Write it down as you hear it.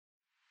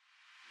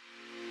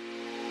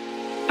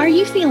Are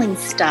you feeling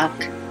stuck?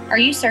 Are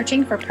you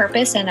searching for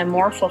purpose and a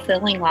more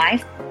fulfilling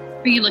life?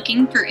 Are you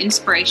looking for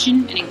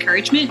inspiration and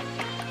encouragement?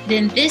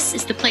 Then this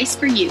is the place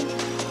for you.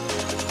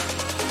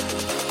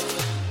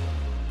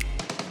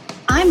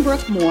 I'm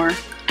Brooke Moore.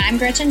 I'm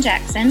Gretchen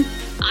Jackson.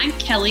 I'm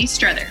Kelly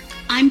Struther.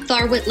 I'm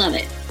Tharwit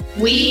Lovett.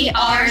 We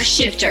are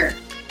Shifter.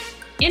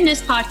 In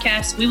this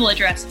podcast, we will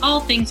address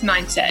all things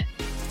mindset.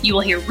 You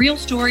will hear real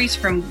stories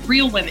from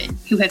real women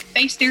who have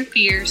faced their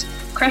fears,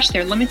 crushed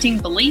their limiting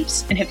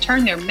beliefs, and have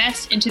turned their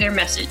mess into their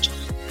message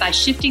by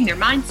shifting their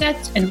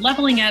mindsets and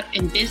leveling up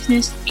in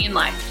business and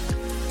life.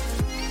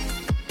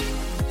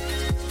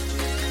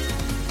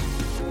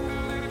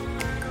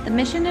 The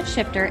mission of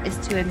Shifter is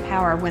to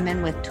empower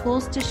women with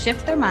tools to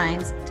shift their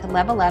minds to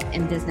level up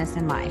in business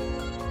and life.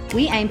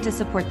 We aim to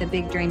support the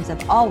big dreams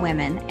of all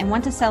women and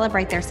want to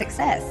celebrate their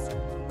success.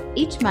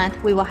 Each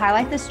month, we will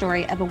highlight the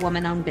story of a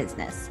woman-owned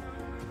business.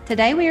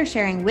 Today, we are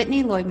sharing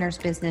Whitney Leubner's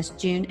business,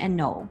 June and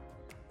Knoll.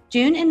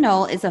 June and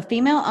Knoll is a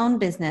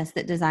female-owned business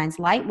that designs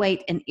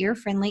lightweight and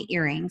ear-friendly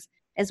earrings,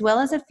 as well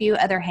as a few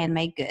other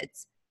handmade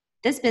goods.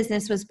 This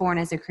business was born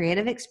as a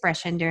creative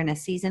expression during a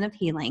season of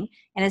healing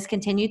and has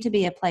continued to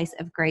be a place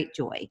of great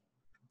joy.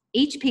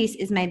 Each piece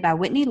is made by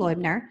Whitney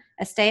Leubner,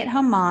 a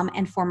stay-at-home mom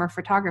and former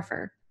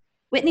photographer.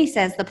 Whitney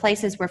says the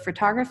places where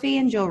photography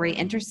and jewelry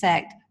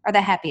intersect are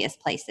the happiest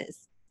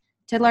places.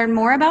 To learn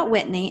more about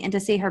Whitney and to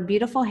see her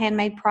beautiful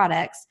handmade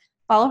products,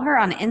 follow her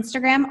on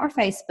Instagram or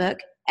Facebook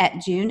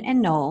at June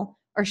and Knoll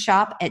or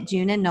shop at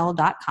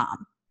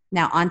juneandknoll.com.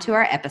 Now on to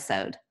our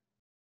episode.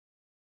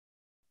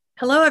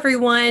 Hello,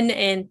 everyone,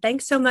 and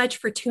thanks so much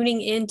for tuning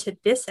in to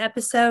this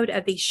episode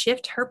of the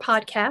Shift Her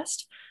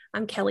podcast.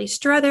 I'm Kelly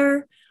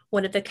Struther,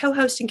 one of the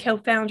co-hosts and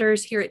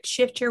co-founders here at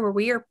Shifter, where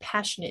we are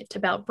passionate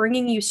about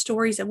bringing you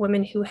stories of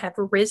women who have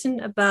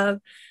risen above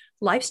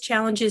life's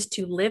challenges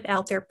to live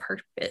out their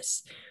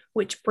purpose.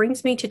 Which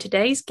brings me to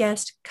today's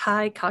guest,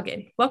 Kai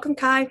Coggin. Welcome,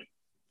 Kai.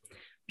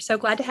 We're so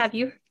glad to have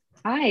you.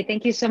 Hi,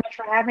 thank you so much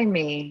for having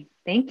me.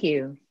 Thank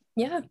you.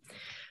 Yeah.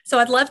 So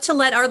I'd love to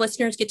let our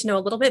listeners get to know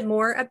a little bit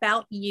more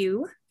about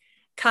you.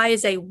 Kai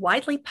is a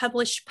widely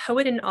published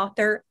poet and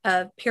author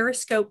of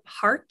Periscope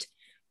Heart,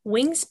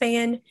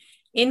 Wingspan,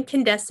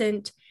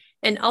 Incandescent,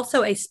 and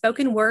also a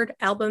spoken word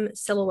album,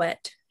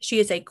 Silhouette. She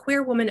is a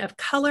queer woman of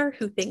color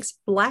who thinks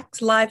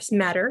Black Lives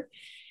Matter,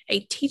 a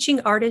teaching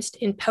artist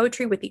in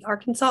poetry with the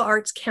Arkansas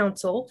Arts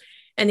Council,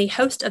 and the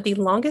host of the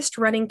longest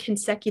running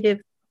consecutive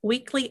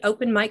weekly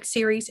open mic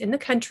series in the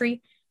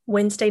country,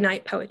 Wednesday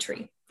Night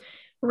Poetry.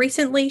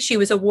 Recently, she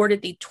was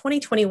awarded the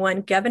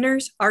 2021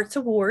 Governor's Arts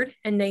Award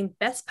and named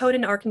Best Poet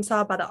in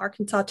Arkansas by the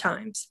Arkansas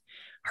Times.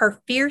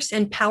 Her fierce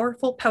and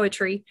powerful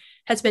poetry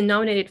has been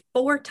nominated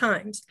 4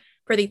 times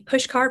for the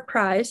Pushcart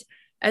Prize,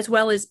 as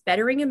well as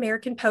Bettering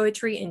American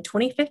Poetry in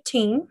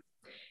 2015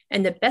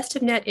 and the Best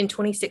of Net in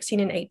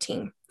 2016 and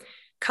 18.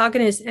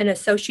 Coggin is an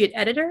associate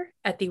editor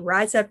at the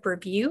Rise Up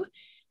Review,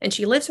 and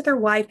she lives with her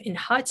wife in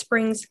Hot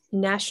Springs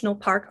National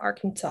Park,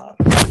 Arkansas.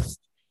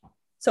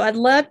 So I'd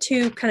love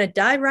to kind of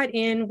dive right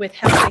in with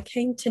how I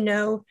came to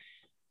know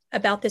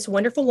about this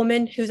wonderful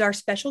woman who's our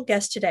special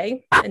guest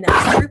today, and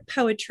that's through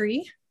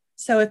poetry.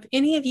 So if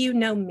any of you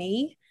know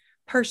me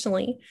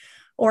personally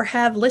or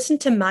have listened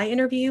to my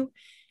interview,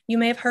 you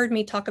may have heard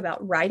me talk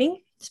about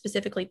writing,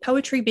 specifically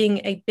poetry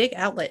being a big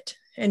outlet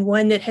and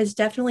one that has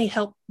definitely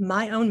helped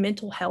my own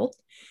mental health.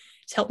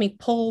 It's helped me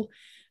pull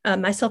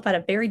myself out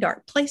of very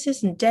dark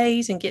places and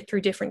days and get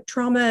through different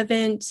trauma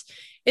events.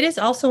 It is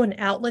also an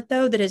outlet,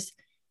 though, that has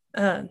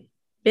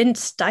been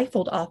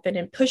stifled often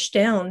and pushed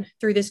down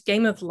through this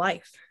game of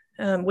life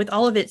with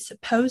all of its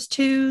opposed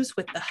tos,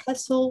 with the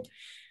hustle,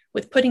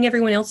 with putting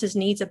everyone else's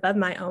needs above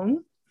my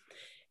own.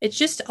 It's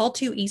just all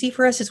too easy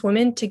for us as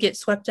women to get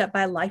swept up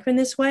by life in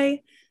this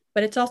way.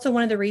 But it's also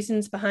one of the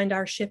reasons behind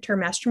our Shift Her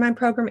Mastermind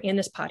program and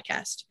this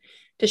podcast,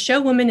 to show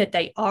women that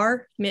they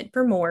are meant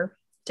for more,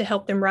 to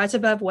help them rise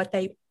above what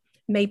they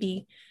may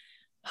be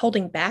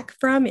holding back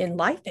from in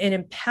life and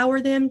empower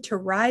them to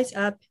rise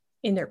up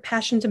in their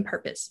passions and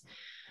purpose.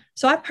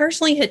 So I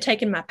personally had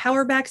taken my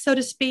power back, so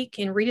to speak,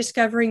 in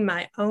rediscovering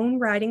my own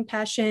writing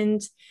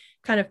passions,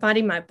 kind of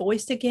finding my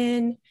voice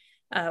again,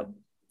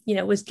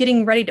 was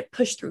getting ready to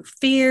push through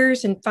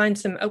fears and find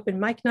some open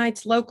mic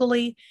nights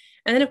locally.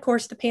 And then, of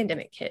course, the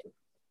pandemic hit.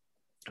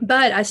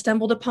 But I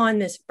stumbled upon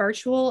this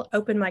virtual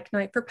open mic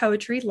night for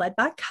poetry led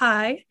by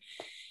Kai.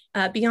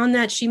 Beyond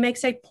that, she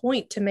makes a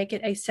point to make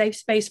it a safe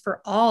space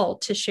for all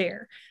to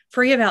share,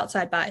 free of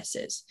outside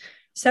biases.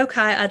 So,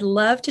 Kai, I'd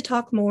love to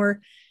talk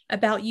more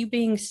about you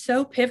being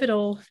so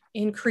pivotal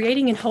in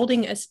creating and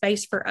holding a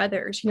space for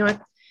others. I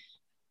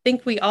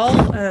think we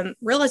all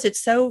realize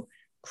it's so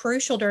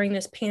crucial during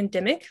this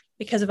pandemic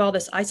because of all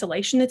this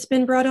isolation that's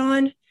been brought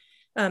on.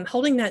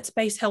 Holding that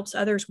space helps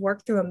others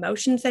work through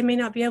emotions they may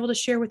not be able to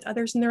share with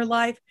others in their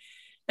life.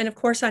 And of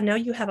course, I know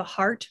you have a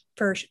heart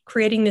for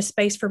creating this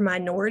space for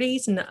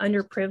minorities and the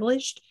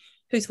underprivileged,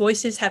 whose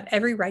voices have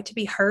every right to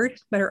be heard,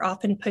 but are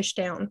often pushed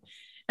down.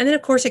 And then,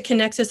 of course, it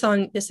connects us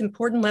on this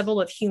important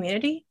level of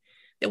humanity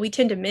that we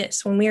tend to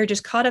miss when we are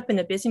just caught up in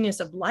the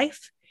busyness of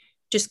life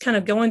just kind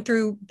of going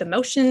through the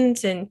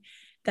motions and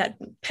that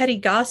petty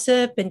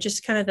gossip and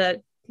just kind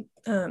of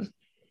the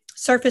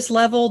surface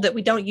level that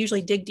we don't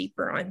usually dig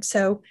deeper on.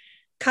 So,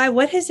 Kai,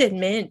 what has it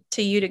meant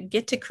to you to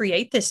get to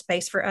create this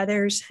space for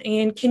others?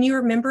 And can you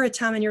remember a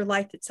time in your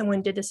life that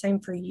someone did the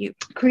same for you?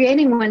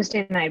 Creating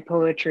Wednesday Night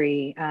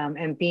Poetry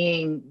and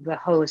being the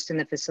host and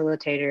the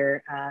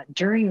facilitator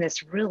during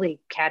this really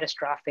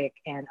catastrophic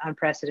and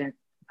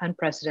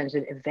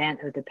unprecedented event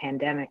of the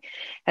pandemic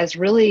has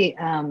really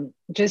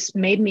just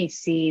made me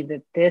see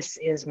that this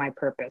is my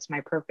purpose.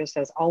 My purpose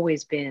has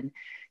always been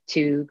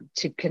to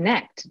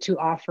connect, to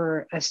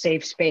offer a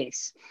safe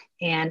space.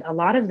 And a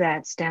lot of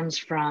that stems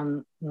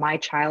from my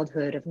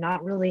childhood of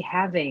not really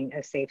having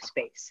a safe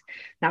space,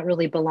 not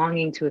really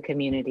belonging to a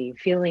community,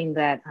 feeling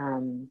that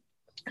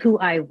who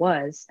I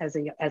was as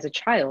a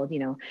child,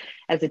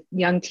 as a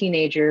young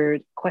teenager,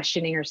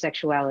 questioning her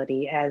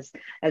sexuality, as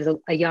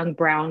a young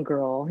brown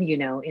girl,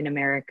 in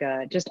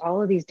America, just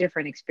all of these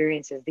different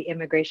experiences, the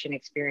immigration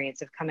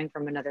experience of coming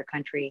from another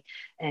country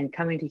and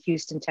coming to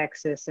Houston,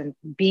 Texas, and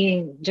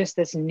being just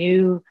this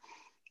new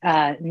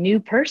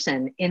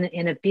person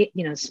in a big,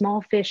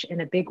 small fish in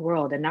a big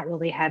world, and not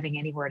really having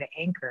anywhere to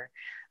anchor,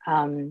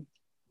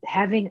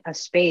 having a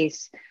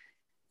space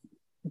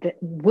that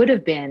would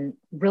have been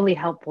really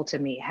helpful to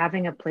me,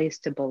 having a place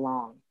to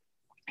belong.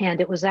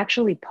 And it was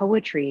actually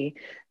poetry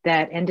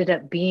that ended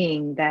up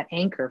being that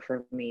anchor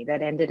for me,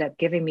 that ended up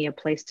giving me a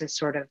place to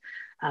sort of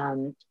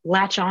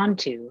latch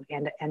onto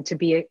and to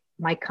be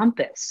my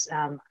compass.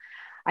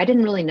 I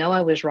didn't really know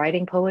I was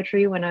writing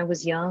poetry when I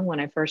was young, when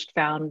I first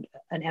found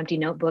an empty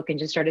notebook and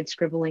just started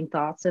scribbling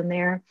thoughts in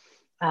there.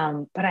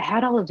 But I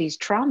had all of these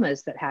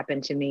traumas that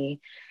happened to me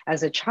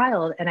as a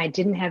child, and I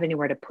didn't have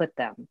anywhere to put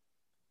them.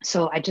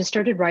 So I just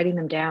started writing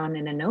them down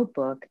in a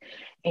notebook,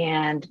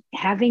 and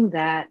having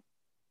that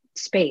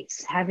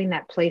space, having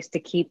that place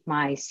to keep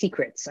my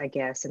secrets, I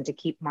guess, and to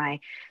keep my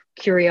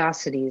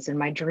curiosities and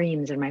my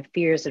dreams and my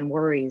fears and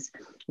worries.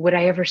 Would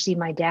I ever see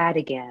my dad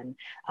again?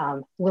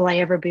 Will I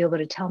ever be able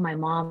to tell my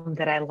mom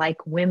that I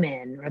like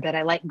women or that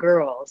I like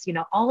girls?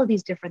 All of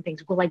these different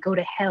things. Will I go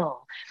to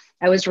hell?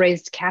 I was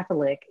raised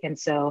Catholic. And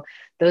so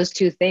those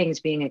two things,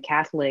 being a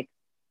Catholic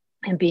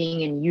and being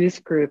in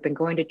youth group and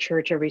going to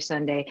church every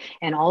Sunday,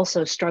 and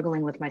also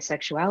struggling with my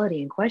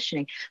sexuality and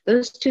questioning,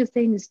 those two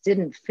things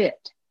didn't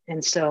fit.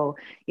 And so,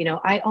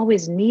 I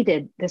always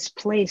needed this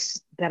place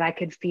that I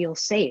could feel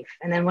safe.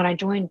 And then when I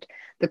joined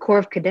the Corps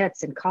of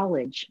Cadets in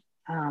college,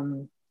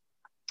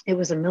 it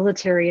was a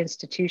military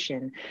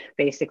institution,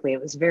 basically.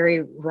 It was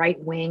very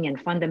right-wing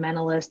and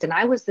fundamentalist. And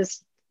I was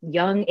this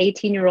young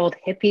 18-year-old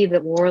hippie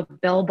that wore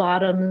bell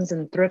bottoms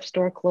and thrift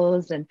store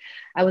clothes. And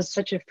I was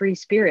such a free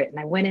spirit. And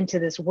I went into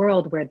this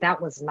world where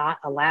that was not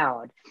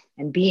allowed.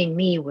 And being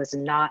me was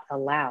not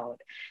allowed.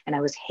 And I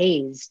was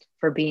hazed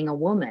for being a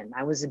woman.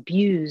 I was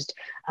abused,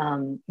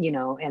 and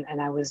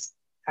I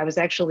was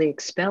actually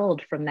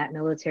expelled from that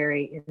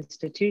military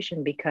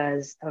institution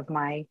because of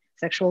my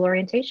sexual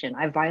orientation.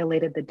 I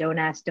violated the don't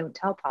ask, don't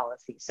tell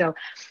policy. So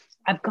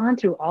I've gone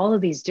through all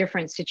of these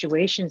different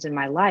situations in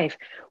my life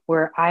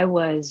where I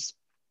was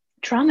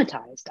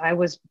traumatized. I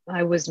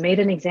was made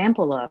an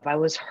example of. I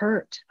was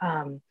hurt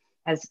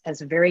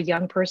as a very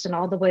young person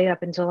all the way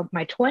up until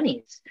my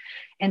 20s.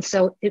 And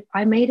so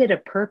I made it a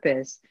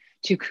purpose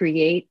to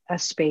create a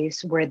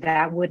space where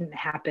that wouldn't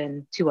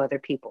happen to other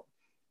people.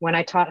 When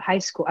I taught high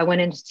school, I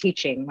went into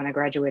teaching when I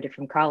graduated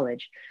from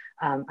college.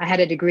 I had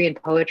a degree in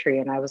poetry,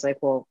 and I was like,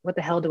 well, what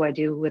the hell do I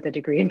do with a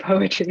degree in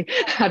poetry?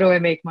 How do I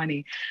make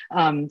money?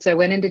 So I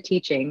went into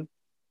teaching,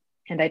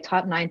 and I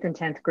taught 9th and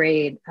 10th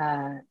grade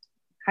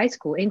high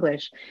school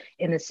English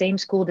in the same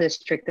school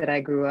district that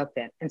I grew up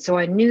in. And so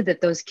I knew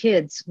that those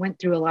kids went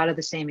through a lot of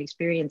the same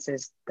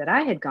experiences that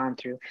I had gone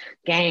through,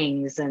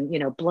 gangs and,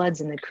 Bloods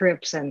and the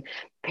Crips, and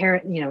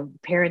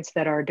parents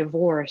that are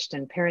divorced,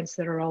 and parents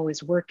that are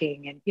always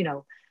working,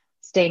 and,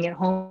 staying at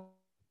home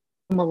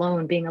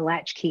alone, being a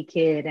latchkey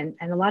kid. And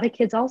a lot of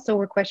kids also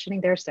were questioning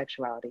their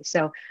sexuality.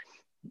 So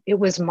it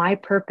was my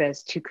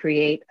purpose to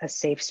create a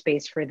safe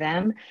space for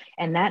them.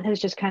 And that has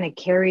just kind of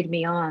carried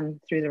me on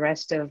through the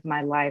rest of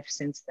my life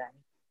since then,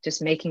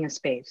 just making a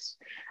space.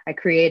 I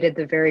created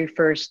the very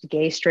first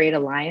gay straight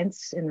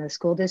alliance in the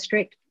school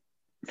district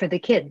for the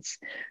kids,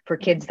 for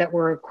kids that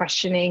were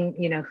questioning,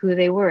 who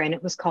they were. And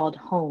it was called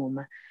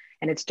HOME,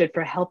 and it stood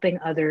for Helping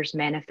Others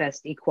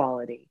Manifest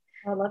Equality.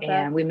 I love that.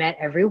 And we met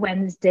every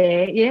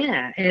Wednesday.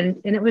 Yeah. And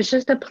it was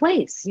just a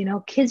place,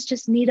 kids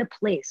just need a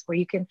place where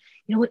you can,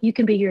 you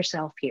can be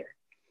yourself here.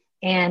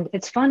 And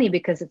it's funny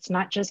because it's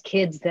not just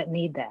kids that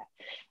need that.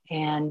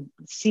 And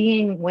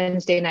seeing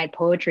Wednesday Night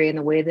Poetry and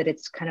the way that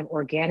it's kind of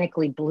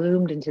organically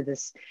bloomed into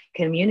this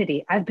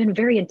community, I've been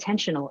very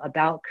intentional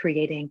about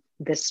creating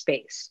this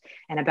space,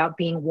 and about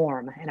being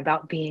warm, and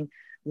about being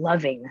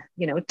loving,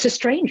 to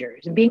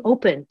strangers, and being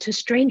open to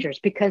strangers,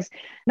 because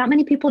not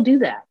many people do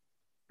that.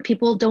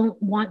 People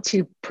don't want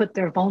to put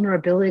their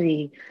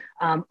vulnerability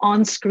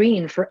on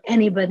screen for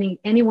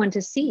anyone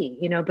to see,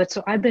 but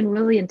so I've been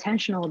really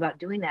intentional about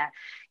doing that,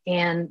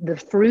 And the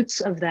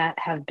fruits of that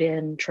have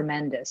been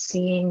tremendous.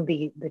 Seeing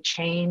the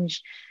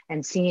change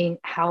and seeing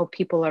how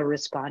people are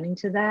responding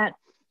to that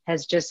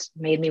has just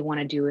made me want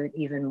to do it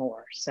even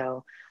more.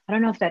 So I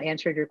don't know if that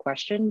answered your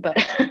question, but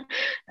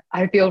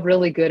I feel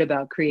really good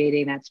about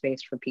creating that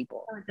space for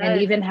people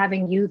and even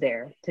having you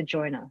there to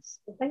join us.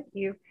 Well, thank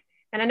you.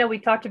 And I know we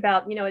talked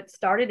about, it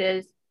started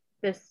as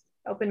this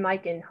open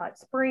mic in Hot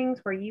Springs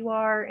where you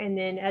are. And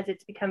then as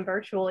it's become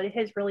virtual, it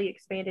has really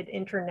expanded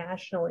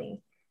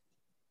internationally.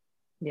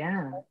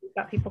 Yeah.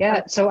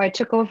 Yeah. So I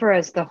took over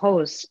as the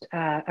host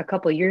a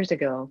couple years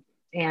ago.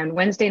 And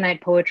Wednesday Night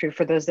Poetry,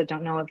 for those that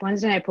don't know,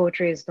 Wednesday Night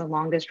Poetry is the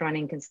longest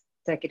running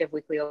consecutive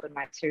weekly open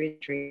mic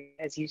series,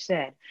 as you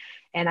said.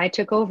 And I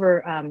took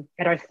over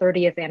at our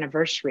 30th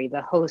anniversary.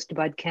 The host,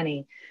 Bud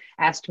Kenny,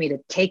 asked me to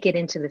take it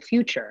into the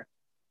future.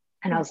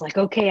 And I was like,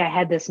 okay, I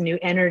had this new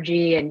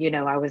energy and,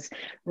 I was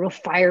real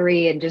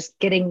fiery and just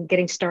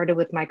getting started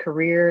with my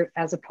career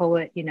as a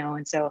poet,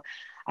 and so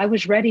I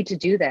was ready to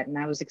do that. And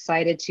I was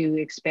excited to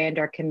expand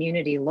our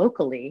community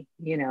locally,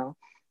 then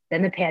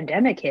the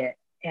pandemic hit.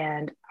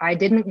 And I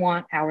didn't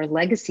want our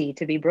legacy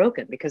to be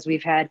broken because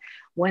we've had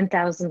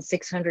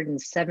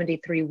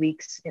 1,673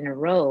 weeks in a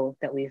row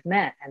that we've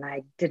met. And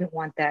I didn't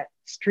want that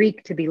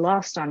streak to be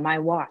lost on my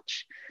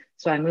watch.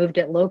 So I moved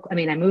it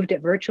I moved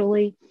it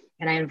virtually,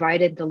 and I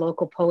invited the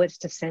local poets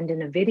to send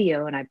in a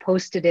video, and I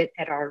posted it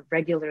at our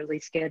regularly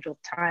scheduled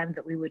time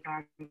that we would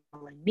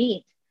normally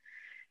meet.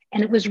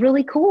 And it was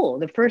really cool.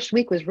 The first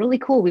week was really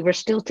cool. We were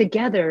still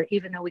together,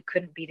 even though we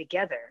couldn't be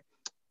together.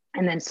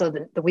 And then so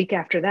the week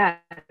after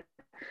that,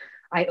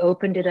 I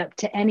opened it up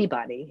to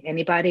anybody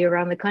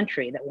around the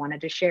country that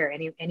wanted to share,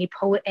 any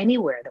poet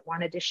anywhere that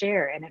wanted to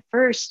share. And at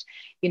first,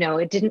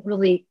 it didn't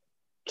really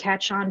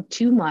catch on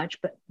too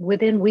much, but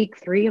within week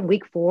 3 and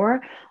week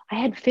 4, I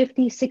had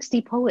 50,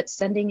 60 poets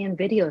sending in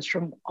videos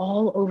from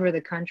all over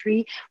the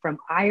country, from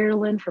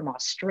Ireland, from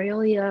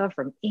Australia,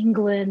 from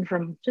England,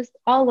 from just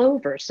all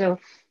over. So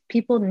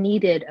people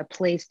needed a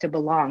place to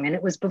belong. And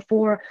it was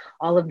before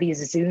all of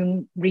these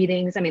Zoom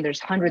readings. I mean, there's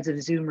hundreds of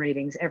Zoom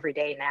readings every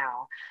day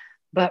now,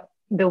 but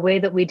the way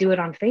that we do it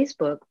on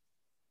Facebook,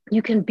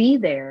 you can be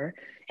there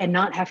and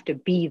not have to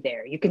be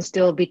there. You can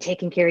still be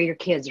taking care of your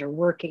kids or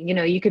working,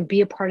 you can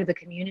be a part of the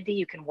community.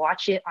 You can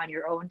watch it on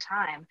your own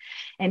time.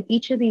 And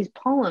each of these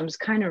poems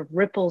kind of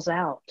ripples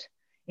out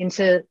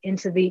into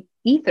the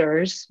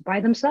ethers by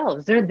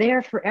themselves. They're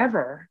there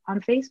forever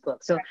on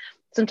Facebook. So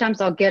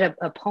sometimes I'll get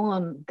a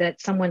poem that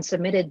someone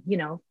submitted,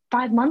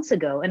 5 months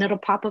ago, and it'll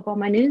pop up on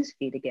my news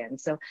feed again.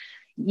 So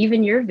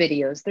even your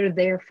videos, they're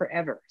there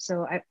forever.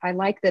 So I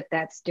like that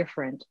that's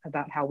different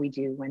about how we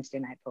do Wednesday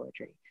Night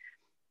Poetry.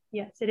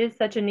 Yes, it is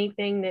such a neat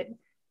thing that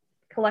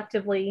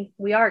collectively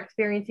we are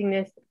experiencing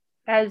this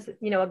as,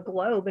 a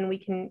globe, and we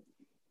can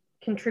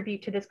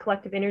contribute to this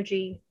collective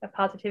energy of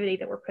positivity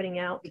that we're putting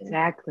out.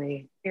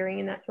 Exactly. Sharing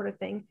and that sort of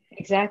thing.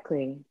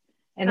 Exactly.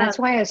 And that's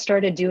why I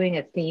started doing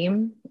a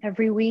theme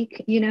every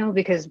week,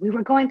 because we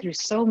were going through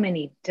so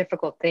many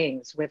difficult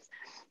things with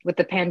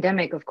the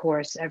pandemic, of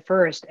course, at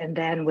first, and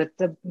then with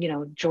the,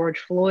 George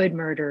Floyd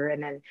murder,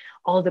 and then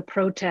all the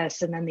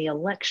protests, and then the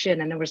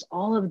election, and there was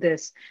all of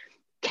this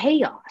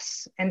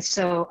chaos. And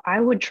so I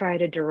would try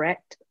to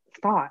direct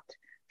thought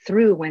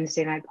through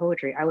Wednesday Night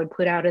Poetry. I would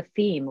put out a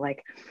theme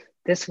like,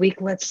 this week,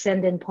 let's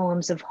send in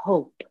poems of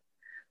hope.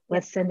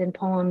 Let's send in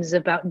poems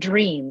about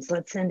dreams.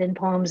 Let's send in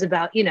poems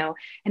about,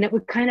 and it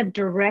would kind of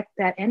direct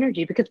that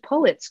energy, because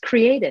poets,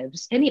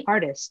 creatives, any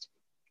artist,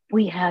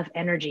 we have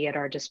energy at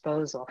our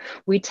disposal.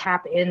 We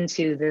tap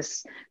into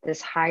this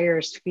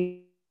higher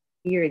sphere,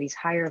 these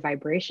higher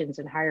vibrations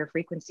and higher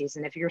frequencies.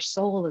 And if your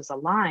soul is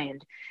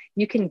aligned,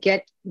 you can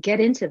get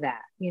into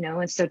that,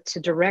 and so to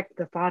direct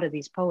the thought of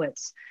these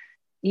poets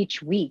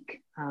each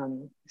week,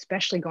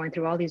 especially going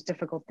through all these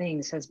difficult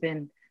things, has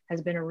been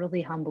a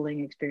really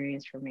humbling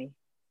experience for me.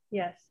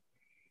 Yes.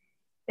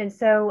 And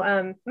so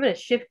I'm going to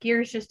shift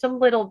gears just a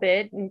little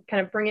bit and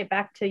kind of bring it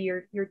back to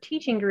your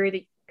teaching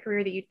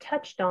career that you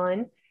touched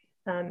on.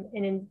 And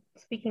in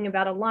speaking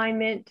about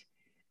alignment,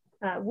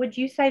 would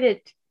you say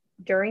that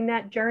during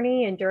that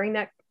journey and during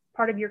that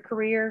part of your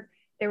career,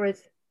 there was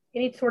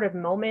any sort of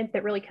moment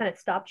that really kind of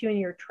stopped you in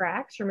your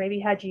tracks, or maybe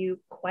had you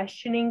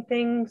questioning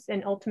things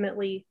and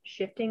ultimately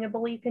shifting a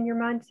belief in your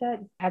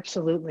mindset?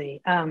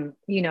 Absolutely.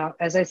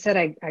 As I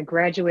said, I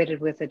graduated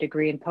with a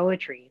degree in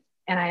poetry.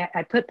 And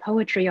I put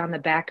poetry on the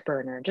back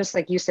burner, just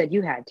like you said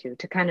you had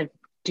to kind of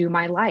do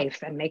my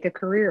life and make a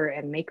career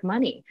and make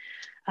money.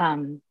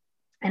 And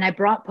I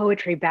brought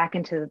poetry back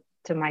into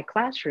my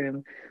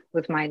classroom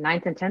with my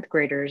 9th and 10th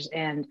graders.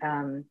 And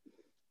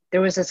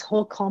there was this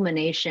whole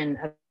culmination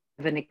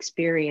of an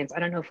experience. I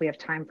don't know if we have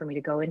time for me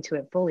to go into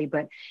it fully,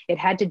 but it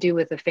had to do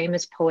with a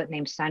famous poet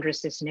named Sandra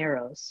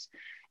Cisneros.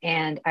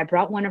 And I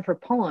brought one of her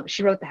poems.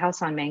 She wrote The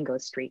House on Mango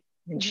Street.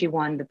 And she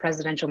won the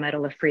Presidential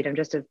Medal of Freedom,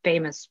 just a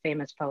famous,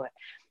 famous poet.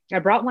 I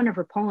brought one of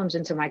her poems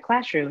into my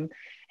classroom,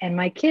 and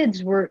my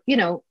kids were,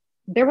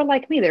 they were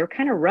like me. They were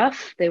kind of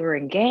rough. They were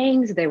in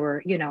gangs. They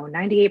were,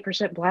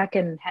 98% Black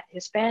and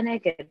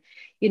Hispanic. And,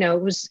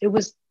 it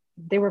was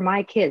they were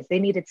my kids. They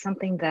needed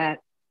something that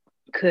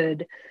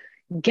could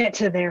get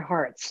to their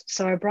hearts.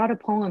 So I brought a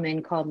poem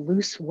in called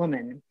Loose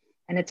Woman.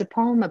 And it's a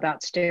poem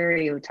about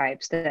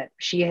stereotypes that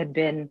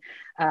that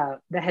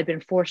had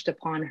been forced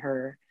upon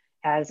her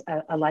as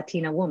a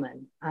Latina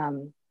woman.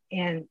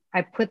 And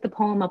I put the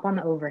poem up on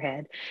the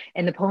overhead,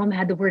 and the poem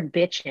had the word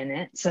bitch in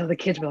it. So the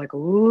kids were like,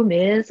 "Ooh,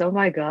 miss, oh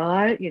my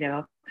God,"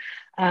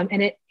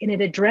 and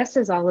it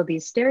addresses all of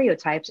these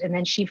stereotypes, and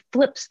then she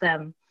flips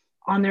them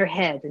on their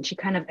heads, and she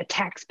kind of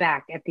attacks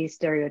back at these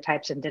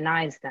stereotypes and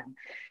denies them.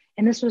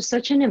 And this was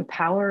such an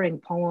empowering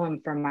poem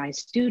for my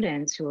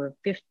students who were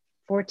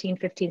 14,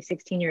 15,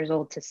 16 years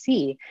old to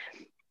see.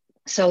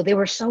 So they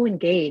were so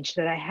engaged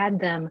that I had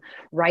them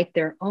write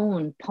their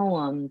own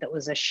poem that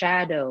was a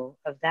shadow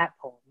of that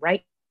poem.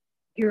 Write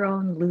your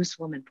own Loose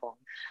Woman poem.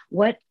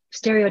 What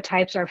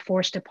stereotypes are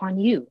forced upon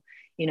you?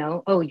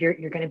 Oh, you're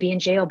going to be in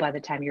jail by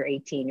the time you're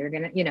 18. You're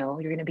going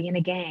to be in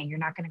a gang. You're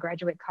not going to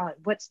graduate college.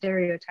 What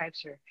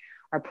stereotypes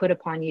are put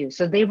upon you?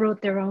 So they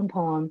wrote their own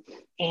poem,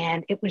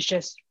 and it was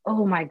just,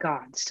 oh my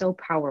God, so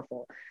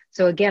powerful.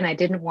 So again, I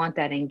didn't want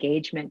that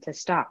engagement to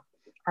stop.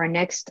 Our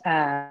next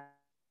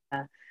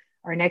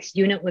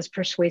unit was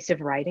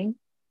persuasive writing.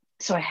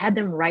 So I had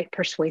them write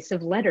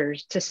persuasive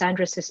letters to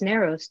Sandra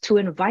Cisneros to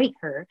invite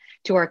her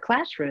to our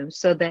classroom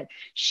so that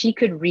she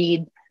could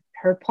read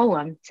her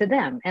poem to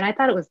them. And I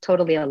thought it was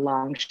totally a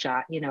long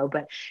shot,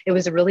 but it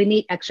was a really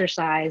neat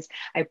exercise.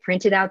 I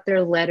printed out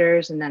their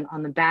letters, and then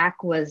on the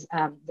back was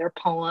their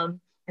poem.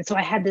 And so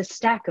I had this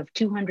stack of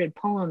 200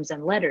 poems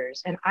and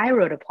letters, and I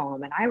wrote a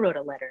poem and I wrote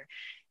a letter.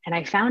 And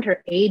I found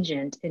her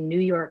agent in New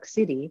York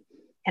City,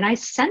 and I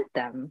sent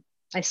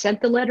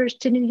the letters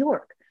to New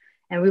York.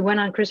 And we went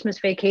on Christmas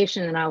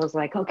vacation, and I was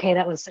like, okay,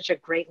 that was such a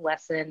great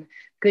lesson.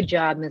 Good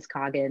job, Ms.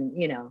 Coggin.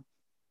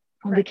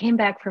 When we came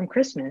back from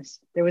Christmas,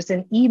 there was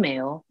an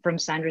email from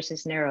Sandra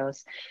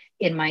Cisneros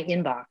in my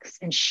inbox,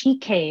 and she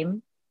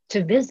came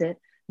to visit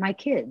my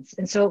kids.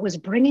 And so it was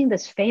bringing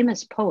this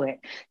famous poet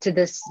to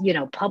this,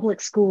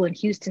 public school in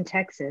Houston,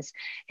 Texas.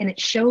 And it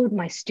showed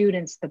my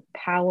students the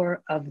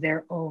power of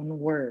their own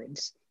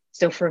words.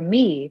 So for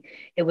me,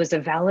 it was a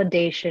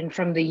validation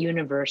from the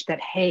universe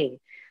that, hey,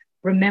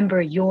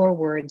 remember your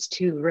words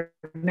too.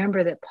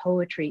 Remember that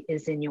poetry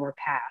is in your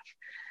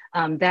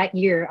path. That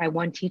year, I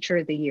won Teacher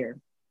of the Year.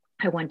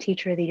 I won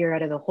Teacher of the Year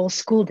out of the whole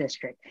school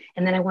district.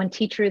 And then I won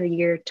Teacher of the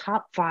Year,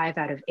 top 5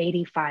 out of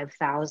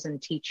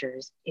 85,000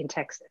 teachers in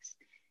Texas.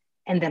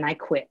 And then I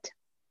quit.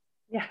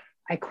 Yeah.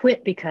 I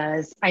quit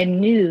because I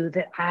knew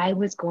that I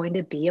was going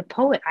to be a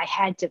poet. I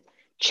had to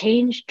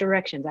change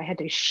directions. I had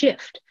to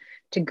shift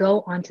to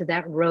go onto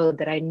that road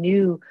that I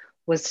knew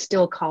was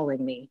still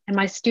calling me. And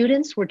my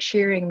students were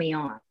cheering me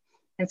on.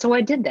 And so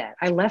I did that.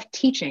 I left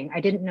teaching.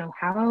 I didn't know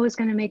how I was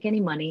going to make any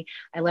money.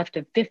 I left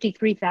a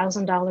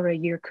 $53,000 a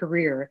year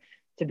career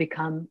to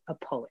become a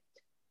poet.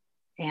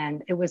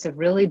 And it was a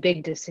really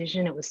big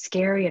decision. It was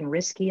scary and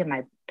risky. And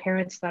my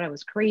parents thought I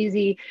was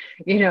crazy,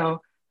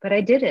 but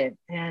I did it,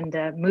 and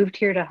moved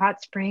here to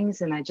Hot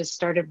Springs. And I just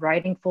started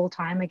writing full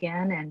time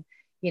again. And,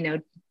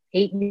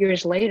 8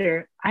 years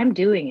later, I'm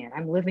doing it.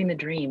 I'm living the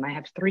dream. I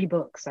have 3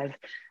 books.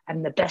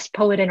 I'm the best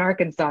poet in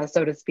Arkansas,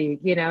 so to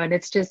speak, and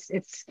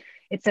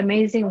it's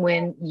amazing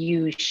when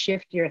you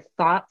shift your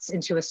thoughts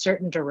into a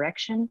certain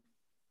direction.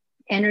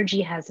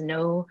 Energy has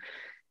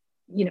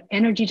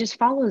energy just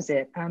follows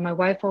it. My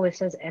wife always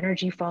says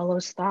energy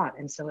follows thought.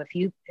 And so if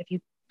you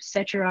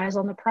set your eyes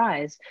on the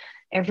prize,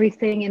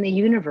 everything in the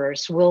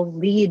universe will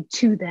lead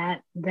to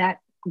that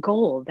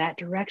goal, that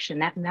direction,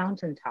 that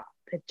mountaintop.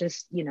 It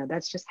just,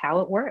 that's just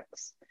how it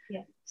works.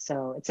 Yeah.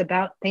 So it's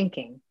about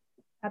thinking.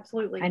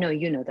 Absolutely. I know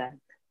you know that.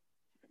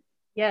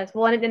 Yes.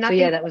 Well, and so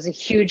that was a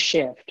huge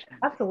shift.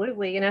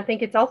 Absolutely. And I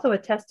think it's also a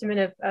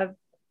testament of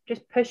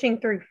just pushing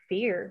through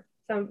fear.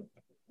 So,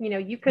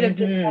 you could have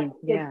just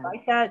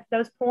write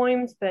those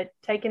poems, but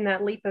taking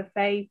that leap of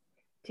faith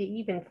to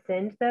even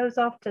send those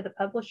off to the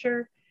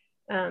publisher.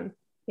 I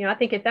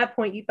think at that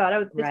point you thought,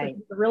 oh, this was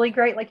a really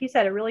great, like you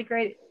said, a really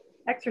great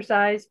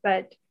exercise,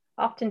 but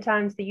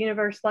oftentimes the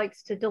universe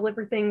likes to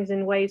deliver things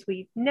in ways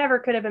we never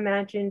could have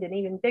imagined, and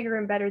even bigger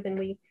and better than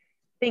we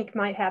think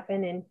might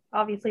happen. And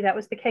obviously that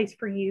was the case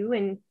for you.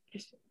 And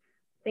just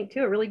think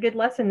too, a really good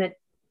lesson that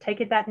take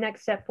it that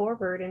next step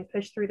forward and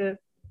push through the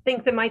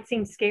things that might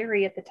seem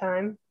scary at the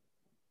time.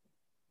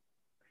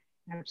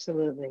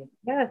 Absolutely.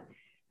 Yeah.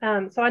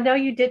 So I know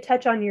you did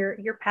touch on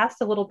your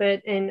past a little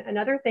bit. And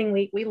another thing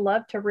we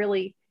love to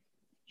really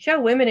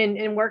show women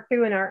and work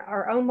through in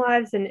our own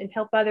lives and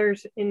help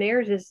others in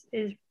theirs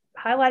is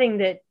highlighting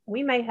that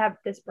we may have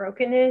this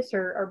brokenness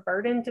or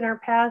burdens in our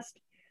past,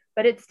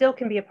 but it still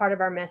can be a part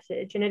of our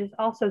message. And it is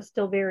also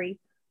still very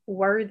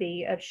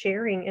worthy of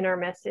sharing in our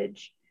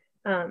message.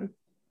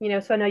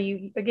 So I know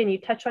you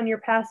touch on your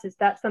past. Is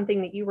that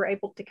something that you were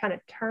able to kind of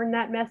turn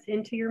that mess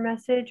into your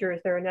message? Or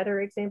is there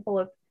another example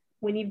of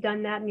when you've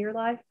done that in your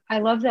life? I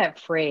love that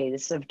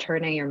phrase of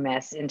turning your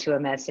mess into a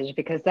message,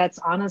 because that's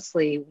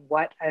honestly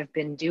what I've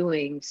been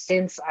doing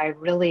since I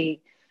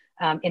really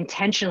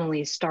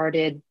intentionally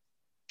started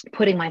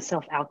putting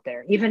myself out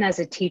there. Even as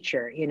a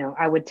teacher, you know,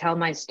 I would tell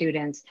my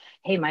students,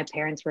 hey, my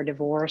parents were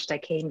divorced. I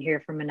came here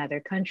from another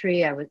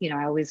country. I was, you know,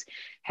 I always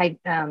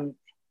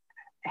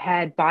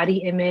had body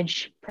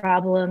image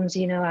problems.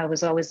 You know, I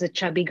was always a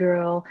chubby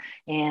girl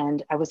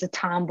and I was a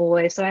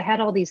tomboy. So I had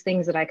all these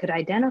things that I could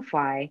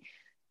identify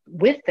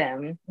with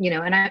them, you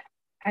know, and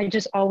I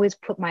just always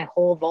put my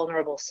whole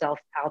vulnerable self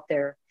out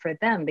there for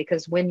them,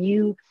 because when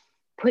you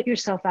put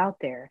yourself out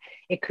there,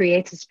 it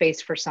creates a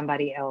space for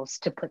somebody else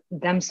to put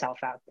themselves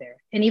out there.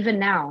 And even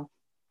now,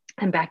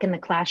 I'm back in the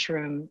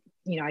classroom.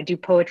 You know, I do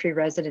poetry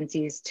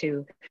residencies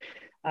to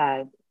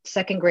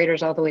second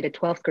graders all the way to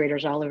 12th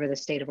graders all over the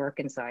state of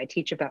Arkansas. I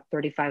teach about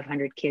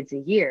 3,500 kids a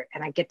year,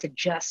 and I get to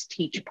just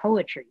teach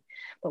poetry.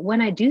 But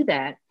when I do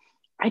that,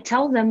 I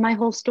tell them my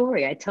whole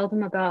story. I tell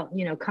them about,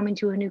 you know, coming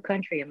to a new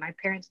country and my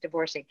parents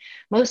divorcing.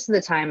 Most of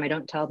the time, I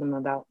don't tell them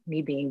about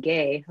me being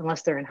gay,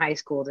 unless they're in high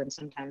school, then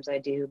sometimes I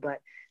do, but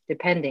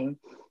depending.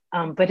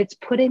 But it's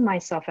putting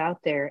myself out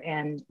there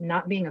and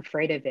not being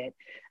afraid of it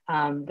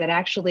that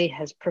actually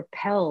has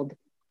propelled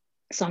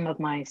some of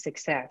my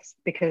success.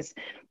 Because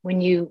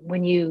when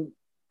you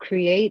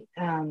create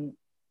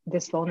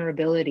this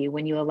vulnerability,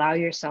 when you allow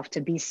yourself to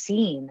be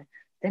seen,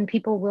 then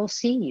people will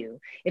see you.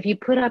 If you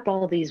put up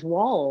all these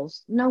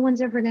walls, no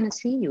one's ever going to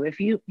see you. If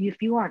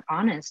you aren't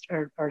honest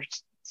or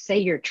say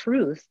your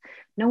truth,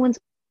 no one's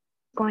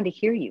going to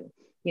hear you.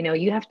 You know,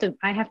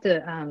 I have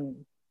to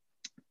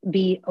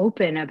be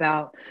open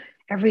about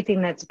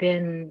everything that's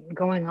been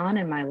going on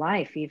in my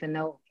life, even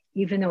though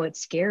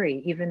it's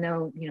scary, even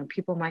though, you know,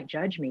 people might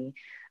judge me.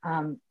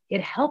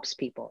 It helps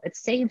people, it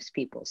saves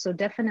people. So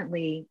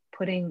definitely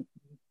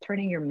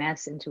turning your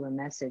mess into a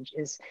message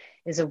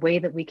is a way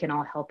that we can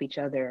all help each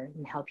other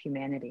and help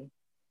humanity.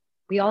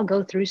 We all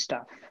go through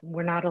stuff.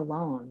 We're not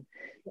alone.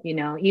 You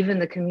know, even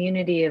the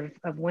community of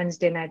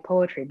Wednesday Night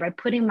Poetry, by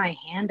putting my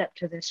hand up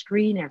to the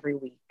screen every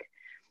week.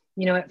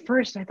 You know, at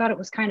first I thought it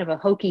was kind of a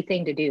hokey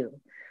thing to do.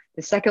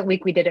 The second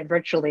week we did it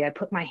virtually, I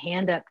put my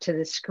hand up to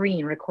the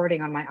screen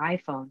recording on my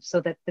iPhone so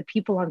that the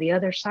people on the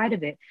other side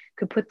of it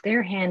could put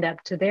their hand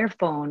up to their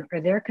phone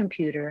or their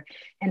computer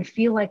and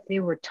feel like they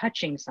were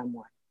touching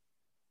someone.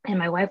 And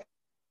my wife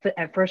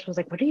at first was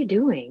like, what are you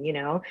doing? You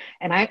know?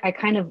 And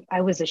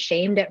I was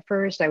ashamed at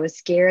first. I was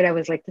scared. I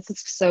was like, this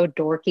is so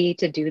dorky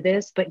to do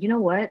this. But you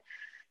know what?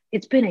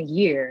 It's been a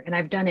year and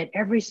I've done it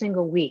every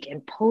single week,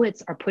 and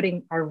poets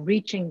are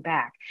reaching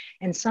back.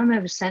 And some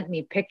have sent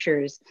me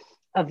pictures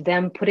of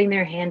them putting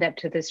their hand up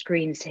to the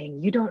screen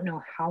saying, you don't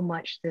know how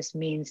much this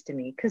means to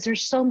me. Because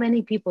there's so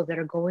many people that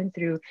are going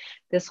through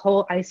this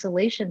whole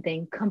isolation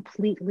thing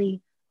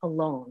completely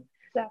alone.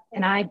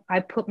 And I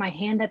put my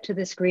hand up to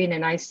the screen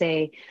and I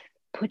say,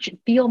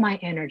 feel my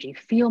energy,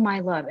 feel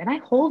my love. And I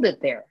hold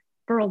it there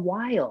for a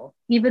while,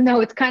 even though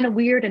it's kind of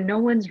weird and no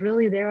one's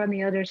really there on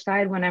the other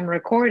side when I'm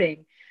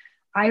recording.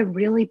 I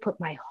really put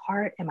my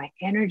heart and my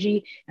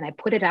energy and I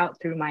put it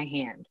out through my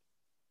hand,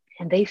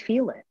 and they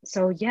feel it.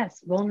 So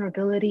yes,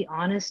 vulnerability,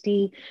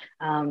 honesty,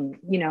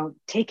 you know,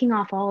 taking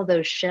off all of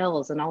those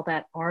shells and all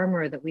that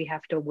armor that we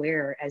have to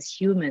wear as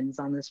humans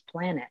on this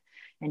planet,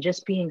 and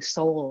just being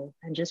soul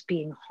and just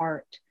being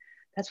heart.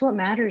 That's what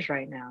matters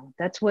right now.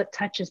 That's what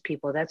touches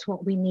people. That's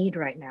what we need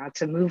right now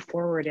to move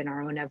forward in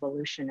our own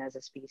evolution as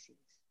a species.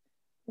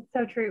 It's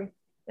so true.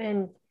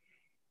 And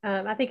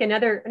I think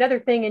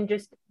another thing in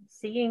just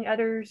seeing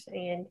others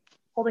and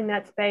holding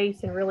that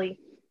space and really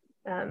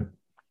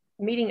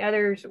meeting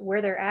others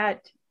where they're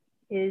at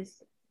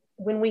is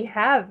when we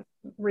have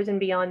risen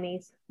beyond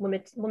these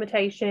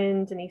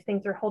limitations and these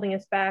things are holding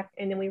us back.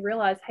 And then we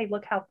realize, hey,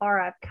 look how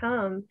far I've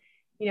come.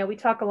 You know, we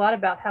talk a lot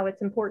about how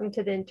it's important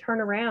to then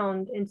turn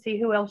around and see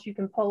who else you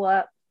can pull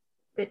up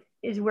that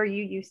is where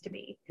you used to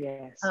be.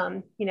 Yes.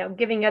 You know,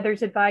 giving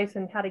others advice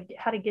on how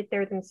to get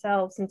there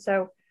themselves. And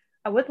so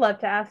I would love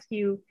to ask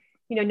you,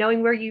 you know,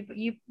 knowing where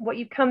what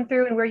you've come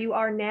through and where you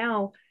are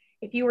now,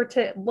 if you were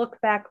to look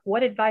back,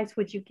 what advice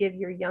would you give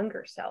your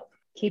younger self?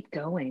 Keep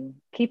going.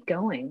 Keep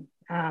going.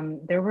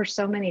 There were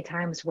so many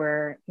times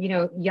where, you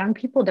know, young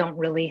people don't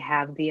really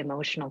have the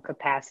emotional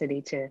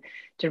capacity to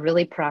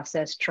really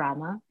process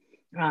trauma.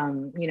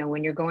 You know,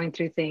 when you're going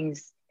through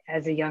things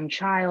as a young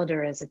child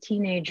or as a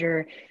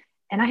teenager,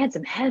 and I had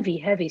some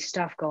heavy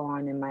stuff go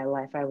on in my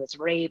life. I was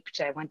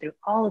raped. I went through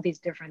all of these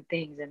different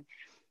things, and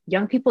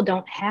young people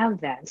don't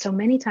have that. So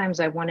many times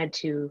I wanted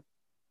to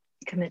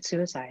commit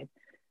suicide.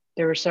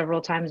 There were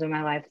several times in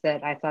my life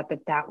that I thought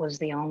that was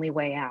the only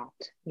way out,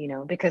 you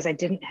know, because I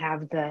didn't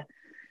have the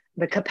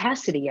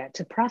capacity yet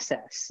to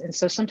process. And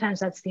so sometimes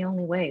that's the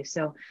only way.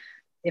 So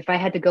if I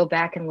had to go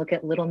back and look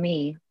at little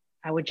me,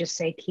 I would just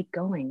say, keep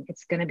going.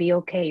 It's going to be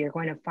okay. You're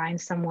going to find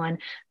someone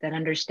that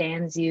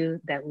understands you,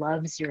 that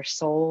loves your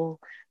soul,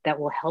 that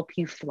will help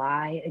you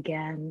fly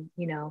again.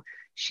 You know,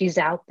 she's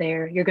out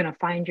there. You're going to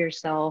find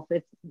yourself.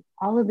 It's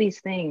all of these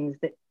things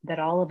that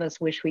all of us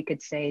wish we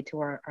could say to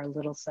our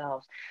little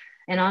selves.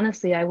 And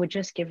honestly, I would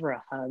just give her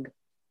a hug.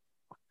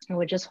 I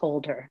would just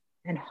hold her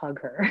and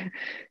hug her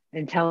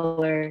and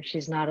tell her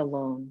she's not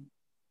alone.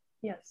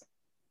 Yes.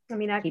 I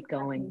mean, keep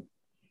going.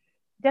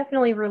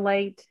 definitely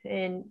relate.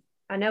 And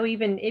I know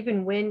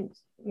even when,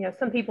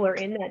 some people are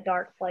in that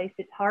dark place,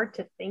 it's hard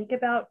to think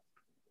about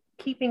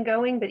keeping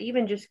going, but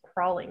even just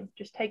crawling,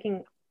 just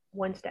taking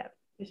one step,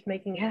 just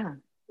making,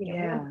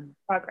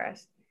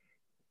 progress,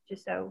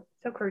 just so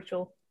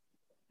crucial.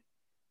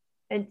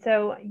 And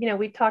so,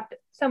 we've talked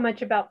so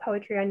much about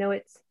poetry. I know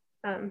it's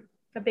a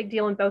big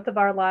deal in both of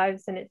our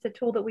lives, and it's a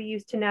tool that we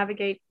use to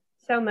navigate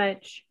so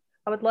much.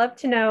 I would love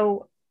to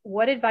know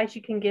what advice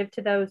you can give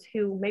to those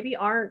who maybe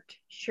aren't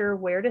sure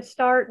where to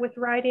start with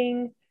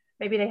writing.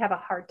 Maybe they have a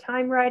hard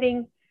time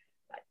writing.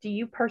 Do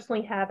you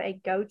personally have a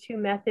go-to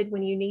method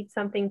when you need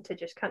something to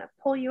just kind of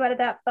pull you out of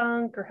that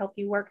funk or help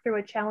you work through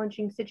a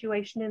challenging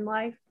situation in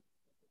life?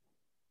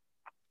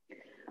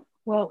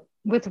 Well,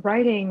 with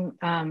writing,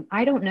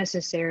 I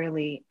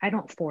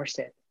don't force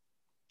it.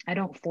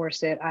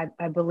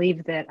 I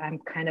believe that I'm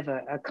kind of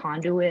a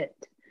conduit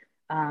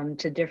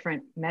to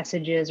different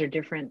messages or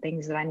different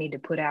things that I need to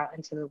put out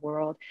into the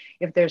world.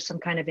 If there's some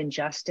kind of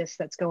injustice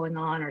that's going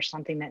on or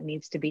something that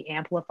needs to be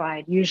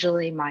amplified,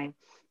 usually my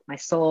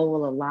soul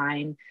will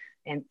align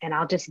and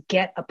I'll just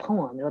get a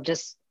poem. It'll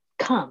just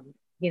come,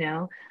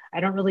 I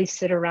don't really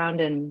sit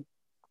around and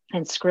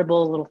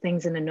scribble little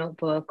things in a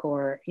notebook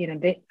or,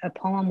 a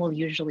poem will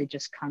usually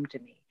just come to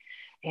me.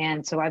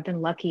 And so I've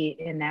been lucky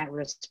in that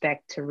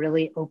respect to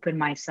really open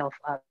myself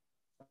up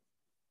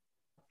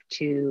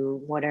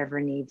to whatever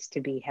needs to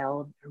be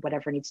held or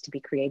whatever needs to be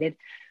created.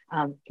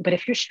 But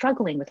if you're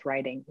struggling with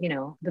writing,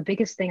 the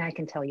biggest thing I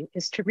can tell you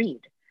is to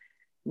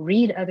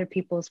read other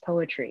people's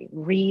poetry,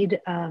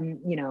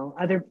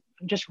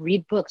 just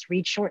read books,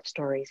 read short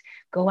stories,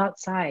 go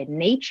outside.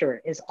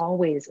 Nature is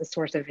always a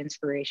source of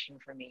inspiration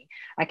for me.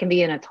 I can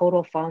be in a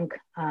total funk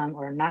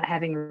or not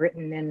having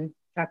written in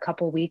a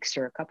couple weeks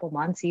or a couple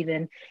months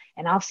even,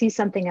 and I'll see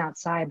something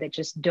outside that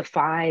just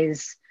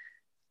defies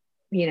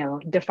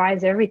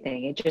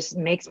everything. It just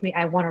makes me,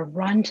 I want to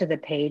run to the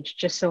page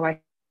just so I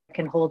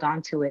can hold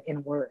on to it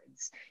in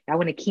words. I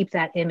want to keep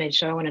that image.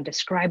 So I want to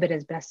describe it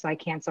as best I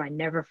can so I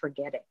never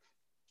forget it.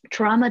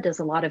 Trauma does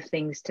a lot of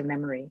things to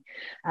memory.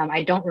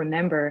 I don't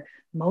remember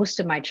most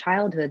of my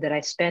childhood that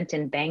I spent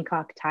in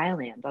Bangkok,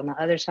 Thailand, on the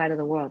other side of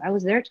the world. I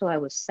was there till I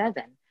was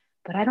 7,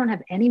 but I don't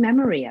have any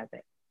memory of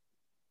it,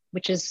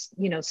 which is,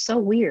 so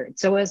weird.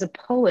 So as a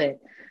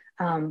poet,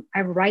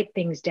 I write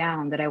things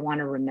down that I want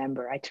to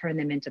remember. I turn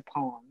them into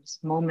poems,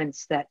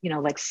 moments that,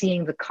 like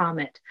seeing the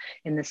comet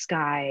in the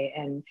sky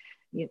and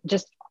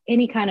just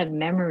any kind of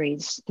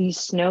memories, these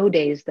snow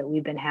days that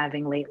we've been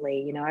having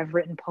lately. I've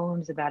written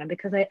poems about them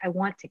because I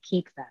want to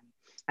keep them.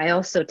 I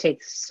also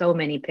take so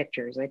many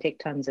pictures. I take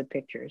tons of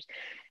pictures.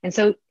 And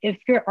so if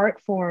your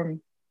art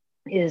form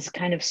is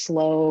kind of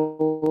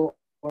slow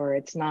or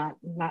it's not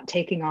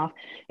taking off,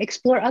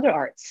 explore other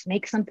arts,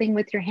 make something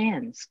with your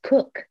hands,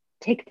 cook,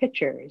 take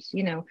pictures,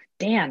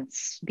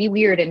 dance, be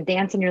weird and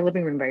dance in your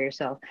living room by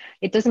yourself.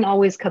 It doesn't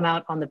always come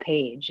out on the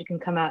page. It can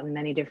come out in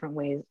many different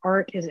ways.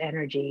 Art is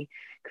energy,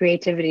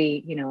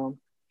 creativity,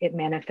 it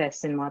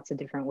manifests in lots of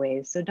different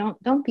ways. So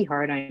don't be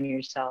hard on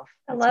yourself.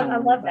 I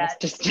love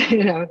that. Just,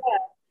 Yeah.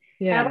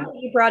 I love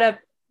that you brought up,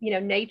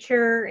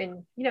 nature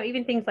and,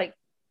 even things like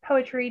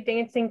poetry,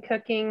 dancing,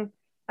 cooking.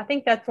 I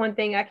think that's one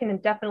thing. I can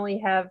definitely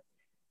have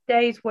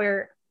days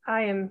where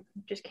I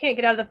just can't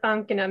get out of the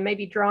funk and I'm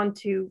maybe drawn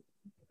to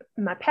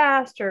my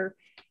past or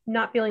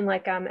not feeling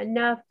like I'm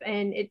enough.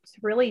 And it's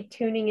really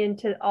tuning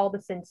into all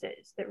the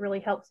senses that really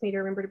helps me to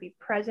remember to be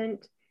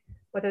present,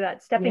 whether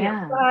that's stepping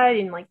outside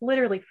and like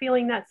literally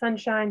feeling that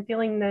sunshine,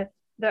 feeling the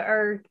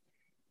earth,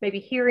 maybe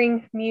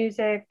hearing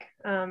music.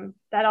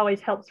 That always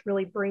helps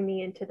really bring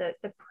me into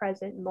the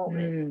present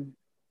moment.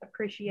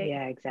 Appreciate.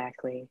 Yeah,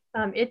 exactly.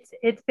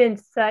 It's been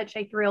such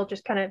a thrill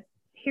just kind of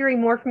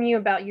hearing more from you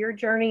about your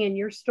journey and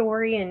your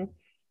story and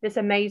this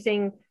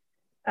amazing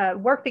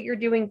work that you're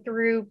doing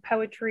through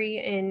poetry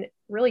and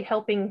really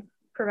helping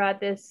provide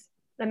this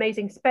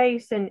amazing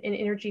space and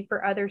energy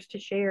for others to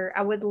share.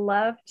 I would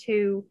love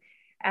to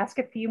ask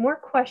a few more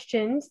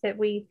questions that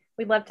we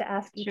love to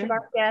ask each of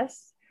our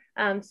guests.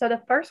 So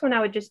the first one I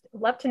would just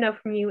love to know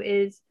from you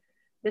is,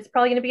 this is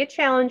probably going to be a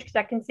challenge because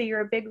I can see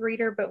you're a big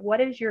reader, but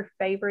what is your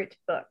favorite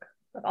book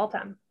of all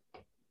time?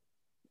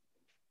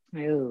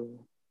 Ooh.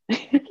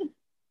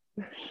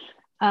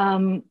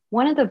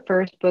 One of the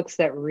first books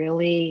that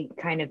really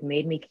kind of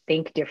made me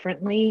think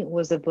differently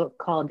was a book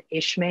called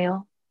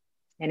Ishmael,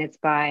 and it's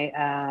by,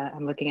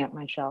 I'm looking at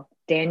my shelf,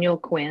 Daniel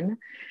Quinn,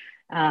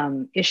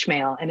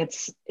 Ishmael. And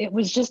it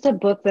was just a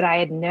book that I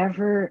had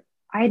never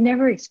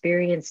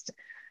experienced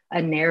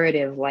a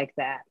narrative like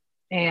that.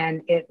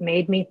 And it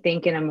made me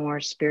think in a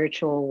more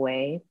spiritual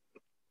way.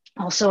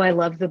 Also, I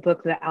love the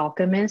book, The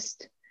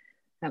Alchemist.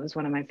 That was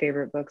one of my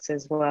favorite books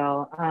as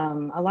well.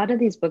 A lot of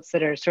these books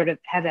that are sort of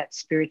have that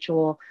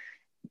spiritual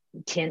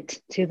tint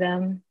to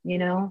them,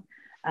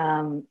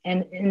 and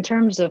in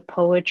terms of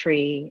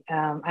poetry,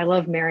 I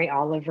love Mary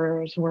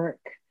Oliver's work.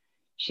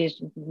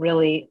 She's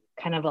really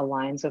kind of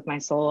aligns with my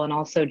soul, and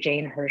also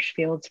Jane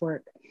Hirschfield's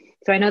work.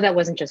 So I know that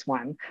wasn't just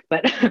one,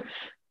 but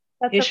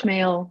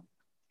Ishmael,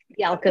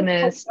 The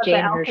Alchemist, The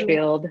Jane Alchemist.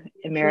 Hirschfield,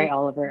 and Mary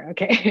Oliver.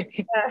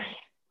 Okay.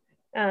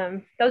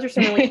 Those are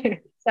some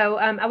really. So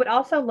I would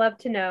also love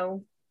to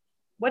know,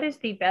 what is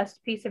the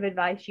best piece of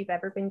advice you've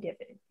ever been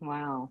given?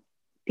 Wow.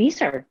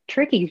 These are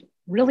tricky,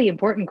 really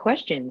important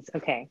questions.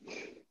 Okay.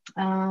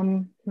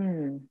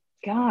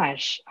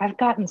 Gosh, I've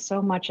gotten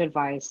so much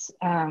advice.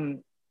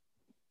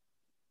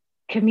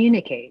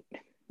 Communicate,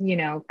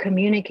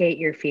 communicate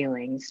your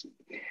feelings.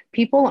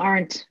 People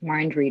aren't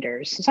mind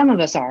readers. Some of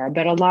us are,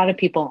 but a lot of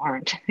people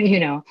aren't,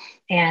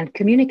 and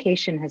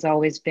communication has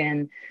always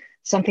been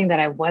something that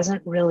I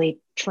wasn't really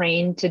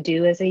trained to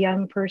do as a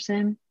young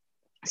person.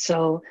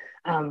 So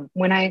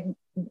when I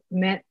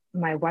met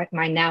my wife,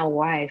 my now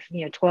wife,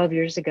 12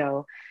 years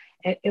ago,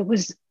 it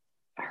was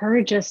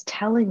her just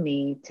telling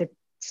me to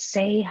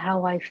say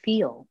how I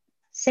feel.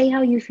 Say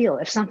how you feel.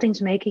 If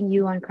something's making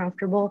you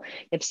uncomfortable,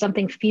 if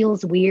something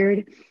feels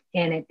weird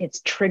and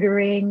it's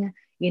triggering,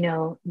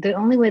 the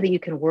only way that you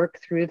can work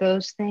through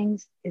those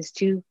things is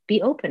to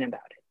be open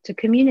about it, to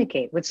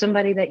communicate with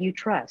somebody that you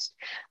trust.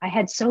 I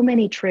had so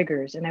many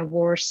triggers and I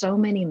wore so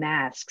many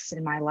masks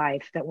in my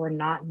life that were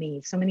not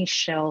me, so many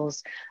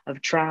shells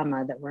of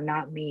trauma that were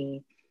not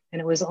me.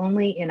 And it was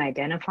only in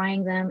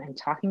identifying them and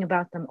talking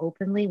about them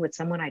openly with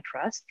someone I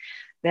trust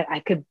that I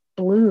could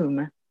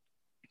bloom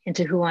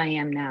into who I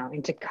am now,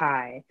 into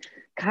Kai.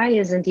 Kai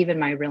isn't even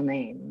my real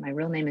name. My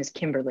real name is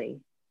Kimberly.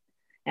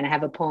 And I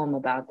have a poem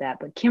about that.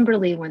 But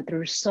Kimberly went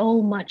through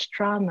so much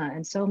trauma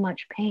and so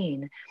much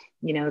pain,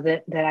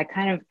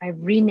 that I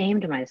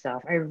renamed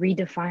myself. I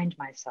redefined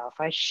myself.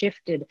 I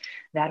shifted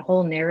that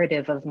whole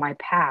narrative of my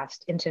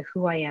past into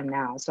who I am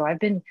now. So I've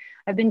been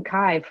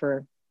Kai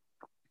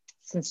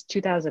since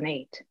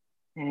 2008.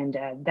 And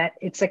that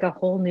it's like a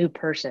whole new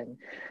person.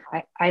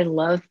 I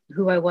love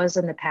who I was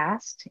in the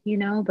past,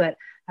 but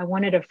I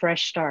wanted a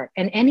fresh start.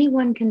 And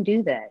anyone can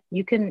do that.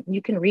 You can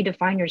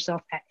redefine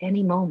yourself at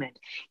any moment.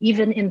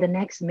 Even in the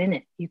next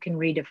minute, you can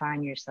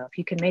redefine yourself.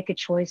 You can make a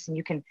choice and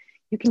you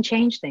can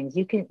change things.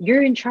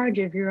 You're in charge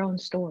of your own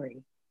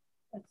story.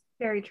 That's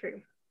very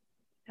true.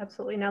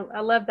 Absolutely. Now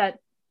I love that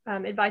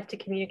advice to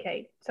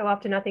communicate. So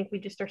often I think we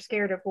just are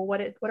scared of, well,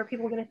 what are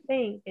people going to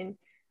think? And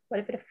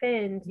what if it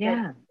offends?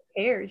 Yeah. Who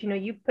cares?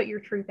 You put your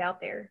truth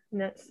out there, and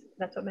that's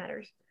what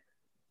matters.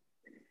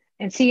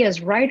 And see, as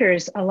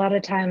writers, a lot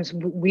of times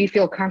we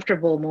feel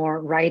comfortable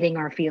more writing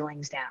our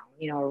feelings down,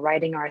 or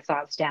writing our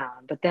thoughts down.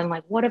 But then,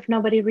 like, what if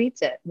nobody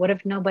reads it? What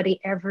if nobody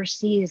ever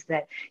sees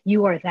that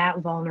you are that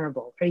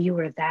vulnerable, or you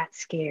are that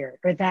scared,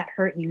 or that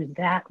hurt you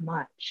that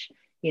much?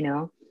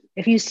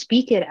 If you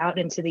speak it out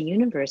into the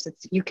universe,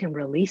 you can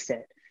release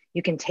it.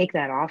 You can take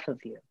that off of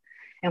you.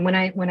 And when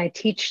I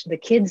teach the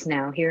kids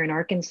now here in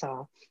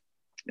Arkansas,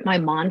 my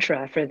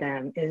mantra for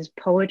them is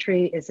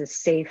poetry is a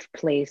safe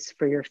place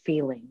for your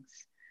feelings.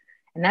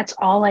 And that's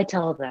all I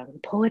tell them.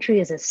 Poetry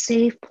is a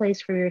safe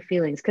place for your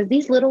feelings, because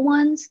these little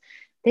ones,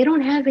 they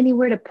don't have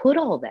anywhere to put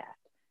all that.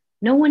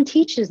 No one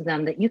teaches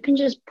them that you can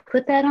just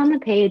put that on the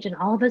page and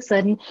all of a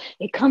sudden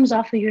it comes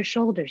off of your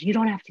shoulders. You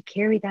don't have to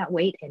carry that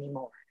weight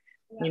anymore.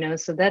 Yeah.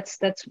 So that's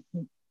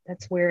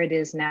where it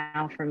is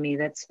now for me.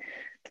 That's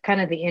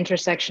kind of the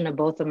intersection of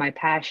both of my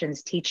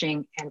passions,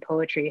 teaching and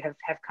poetry,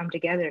 have come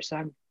together. So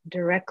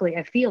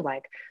I feel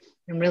like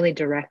I'm really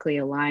directly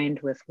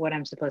aligned with what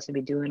I'm supposed to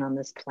be doing on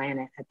this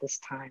planet at this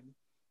time.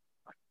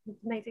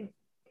 Amazing.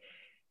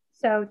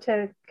 So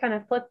to kind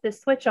of flip the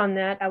switch on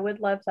that, I would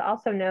love to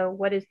also know,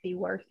 what is the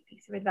worst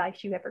piece of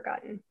advice you've ever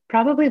gotten?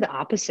 Probably the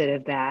opposite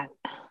of that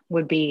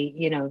would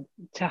be,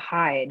 to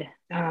hide.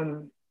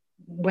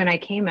 When I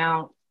came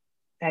out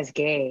as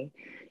gay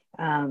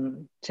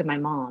to my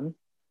mom,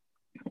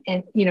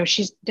 and,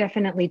 she's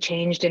definitely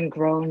changed and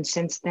grown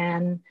since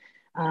then.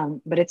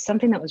 But it's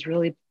something that was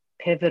really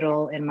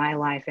pivotal in my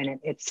life. And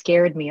it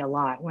scared me a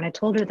lot. When I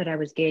told her that I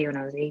was gay when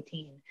I was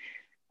 18,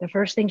 the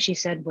first thing she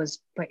said was,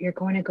 "But you're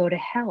going to go to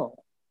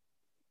hell."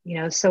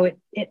 So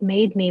it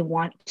made me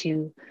want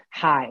to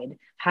hide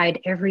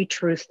every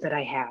truth that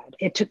I had.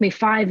 It took me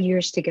 5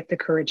 years to get the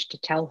courage to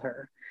tell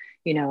her,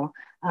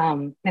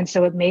 and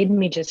so it made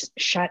me just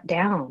shut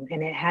down,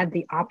 and it had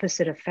the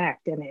opposite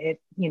effect. And it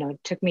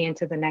took me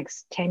into the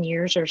next 10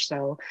 years or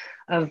so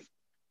of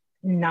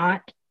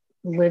not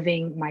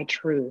living my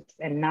truth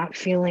and not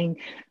feeling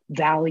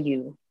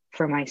value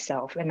for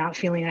myself and not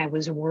feeling I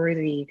was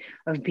worthy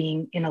of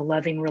being in a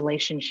loving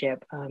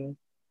relationship.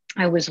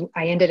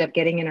 I ended up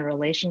getting in a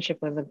relationship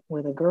with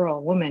a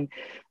woman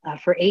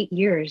for 8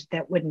 years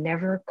that would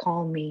never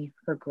call me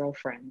her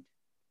girlfriend.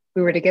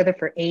 We were together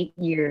for 8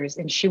 years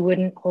and she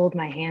wouldn't hold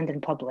my hand in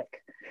public.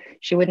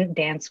 She wouldn't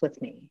dance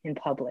with me in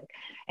public.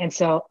 And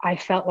so I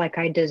felt like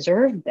I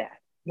deserved that.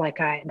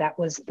 That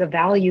was the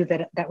value,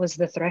 that was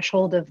the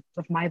threshold of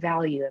my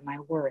value and my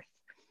worth,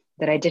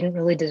 that I didn't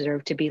really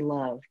deserve to be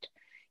loved,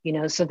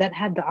 so that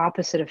had the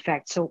opposite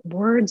effect. So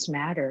words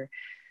matter.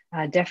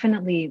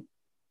 Definitely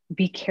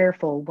be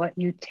careful what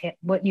you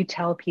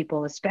tell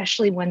people,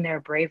 especially when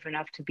they're brave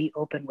enough to be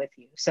open with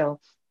you.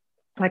 So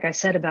like I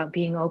said about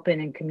being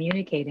open and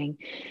communicating,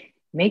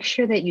 make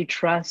sure that you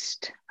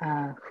trust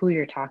who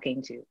you're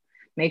talking to.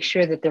 make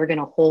sure that they're going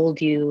to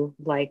hold you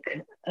like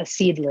a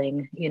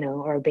seedling,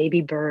 or a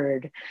baby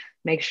bird.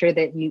 Make sure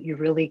that you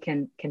really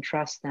can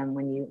trust them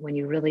when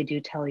you really do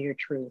tell your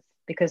truth,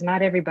 because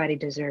not everybody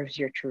deserves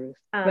your truth.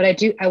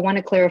 But I want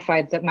to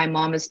clarify that my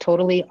mom is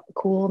totally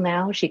cool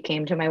now. She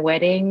came to my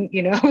wedding,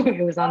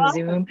 it was on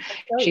Zoom.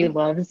 She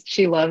loves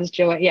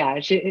Joanne. Yeah.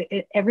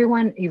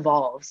 Everyone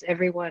evolves.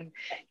 Everyone,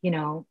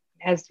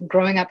 as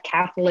growing up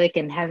Catholic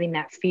and having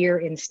that fear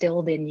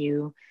instilled in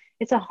you,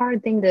 it's a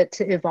hard thing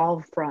to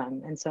evolve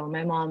from. And so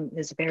my mom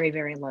is very,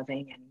 very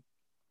loving, and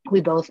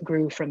we both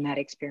grew from that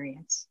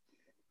experience.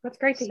 That's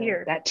great to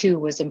hear. That too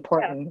was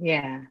important.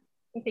 Yeah.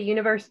 I think the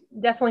universe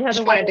definitely has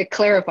a way. Just wanted to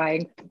clarify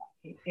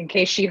in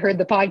case she heard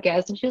the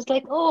podcast and she was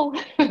like, oh,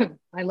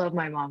 I love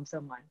my mom so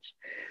much.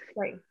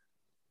 Right.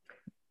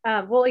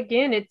 Well,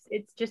 again,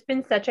 it's just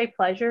been such a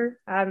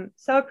pleasure. I'm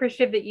so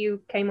appreciative that you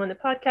came on the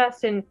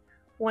podcast and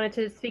wanted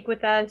to speak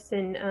with us,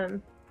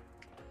 and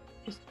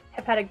just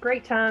have had a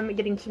great time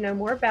getting to know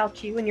more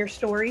about you and your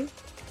story.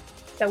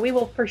 So we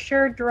will for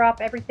sure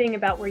drop everything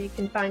about where you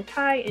can find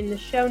Kai in the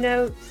show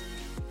notes.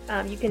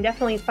 You can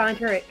definitely find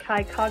her at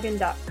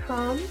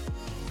KaiCoggan.com.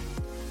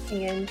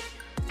 And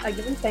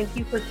again, thank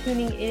you for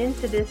tuning in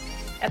to this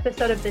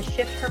episode of the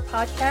Shift Her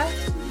podcast.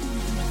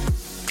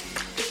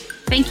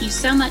 Thank you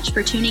so much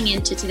for tuning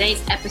in to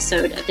today's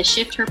episode of the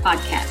Shift Her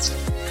podcast.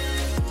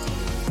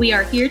 We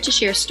are here to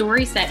share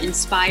stories that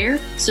inspire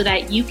so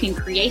that you can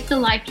create the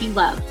life you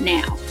love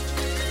now.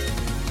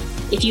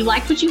 If you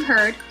liked what you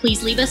heard,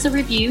 please leave us a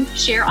review,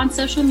 share on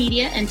social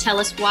media, and tell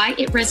us why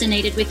it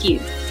resonated with you.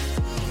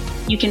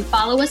 You can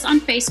follow us on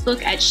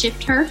Facebook at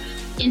Shift Her,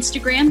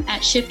 Instagram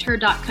at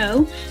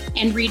shifther.co,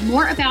 and read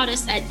more about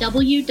us at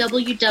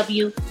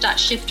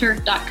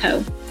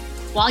www.shifther.co.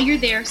 While you're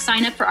there,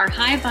 sign up for our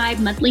High Vibe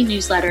monthly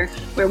newsletter,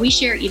 where we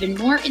share even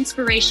more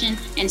inspiration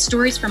and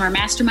stories from our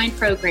mastermind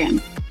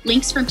program.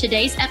 Links from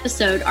today's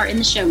episode are in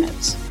the show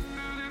notes.